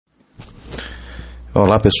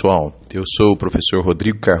Olá pessoal, eu sou o professor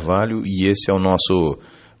Rodrigo Carvalho e esse é o nosso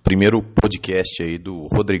primeiro podcast aí do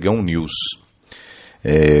Rodrigão News.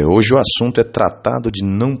 Hoje o assunto é Tratado de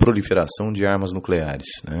não proliferação de armas nucleares,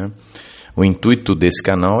 né? O intuito desse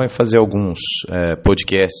canal é fazer alguns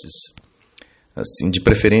podcasts assim, de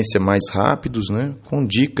preferência mais rápidos, né? Com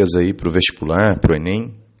dicas aí para o vestibular, para o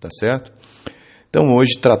Enem, tá certo? Então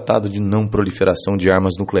hoje, Tratado de não proliferação de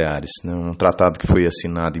armas nucleares, né? Um tratado que foi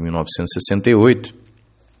assinado em 1968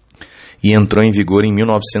 e entrou em vigor em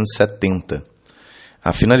 1970.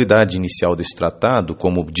 A finalidade inicial desse tratado,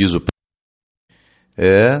 como diz o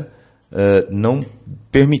não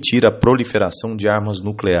permitir a proliferação de armas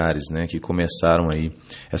nucleares, né, que começaram aí,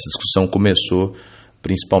 essa discussão começou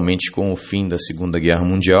principalmente com o fim da Segunda Guerra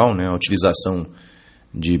Mundial, né, a utilização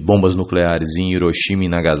de bombas nucleares em Hiroshima e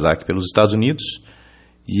Nagasaki pelos Estados Unidos,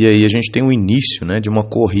 e aí a gente tem o início, né, de uma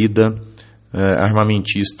corrida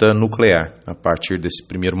armamentista nuclear a partir desse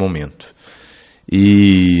primeiro momento.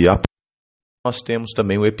 E nós temos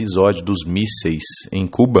também o episódio dos mísseis em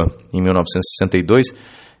Cuba, em 1962,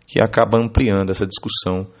 que acaba ampliando essa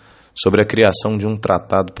discussão sobre a criação de um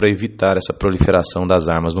tratado para evitar essa proliferação das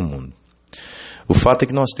armas no mundo. O fato é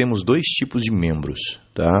que nós temos dois tipos de membros,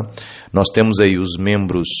 tá? Nós temos aí os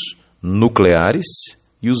membros nucleares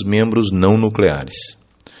e os membros não nucleares.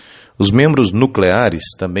 Os membros nucleares,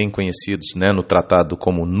 também conhecidos, né, no tratado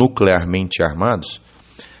como nuclearmente armados,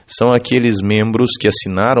 são aqueles membros que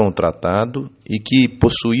assinaram o tratado e que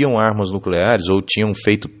possuíam armas nucleares ou tinham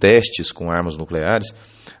feito testes com armas nucleares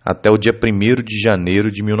até o dia 1º de janeiro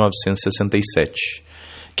de 1967.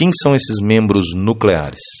 Quem são esses membros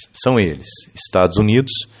nucleares? São eles: Estados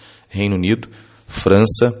Unidos, Reino Unido,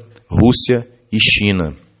 França, Rússia e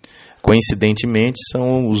China. Coincidentemente,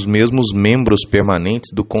 são os mesmos membros permanentes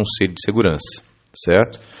do Conselho de Segurança,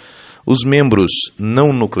 certo? Os membros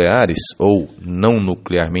não nucleares ou não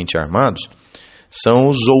nuclearmente armados são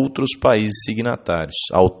os outros países signatários.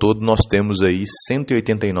 Ao todo, nós temos aí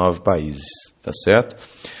 189 países, tá certo?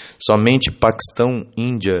 Somente Paquistão,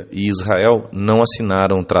 Índia e Israel não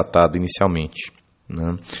assinaram o tratado inicialmente,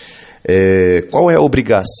 né? Qual é a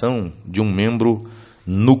obrigação de um membro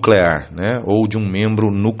nuclear, né? Ou de um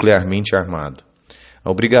membro nuclearmente armado? A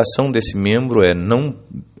obrigação desse membro é não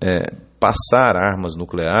passar armas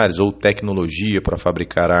nucleares ou tecnologia para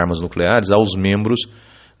fabricar armas nucleares aos membros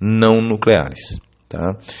não nucleares,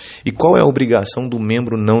 tá? E qual é a obrigação do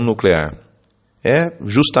membro não nuclear? É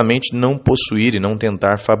justamente não possuir e não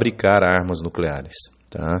tentar fabricar armas nucleares,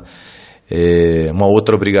 tá? Uma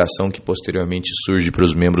outra obrigação que posteriormente surge para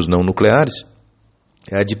os membros não nucleares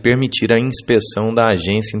é a de permitir a inspeção da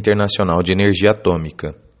Agência Internacional de Energia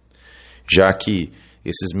Atômica, já que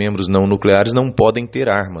esses membros não nucleares não podem ter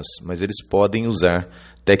armas, mas eles podem usar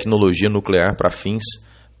tecnologia nuclear para fins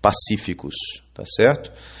pacíficos, tá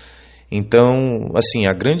certo? Então, assim,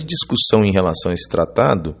 a grande discussão em relação a esse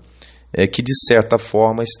tratado é que, de certa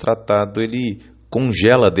forma, esse tratado ele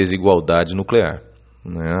congela a desigualdade nuclear,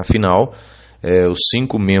 né? Afinal, os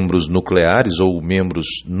 5 membros nucleares ou membros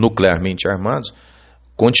nuclearmente armados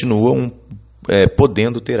continuam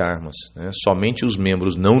podendo ter armas, né? Somente os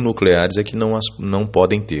membros não nucleares é que não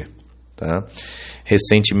podem ter, tá?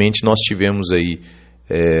 Recentemente nós tivemos aí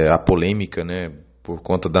a polêmica, né, por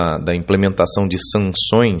conta da implementação de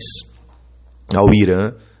sanções ao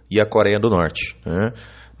Irã e à Coreia do Norte, né?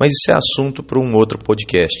 Mas isso é assunto para um outro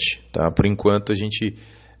podcast, tá? Por enquanto a gente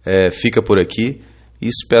fica por aqui e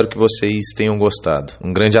espero que vocês tenham gostado.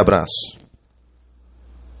 Um grande abraço.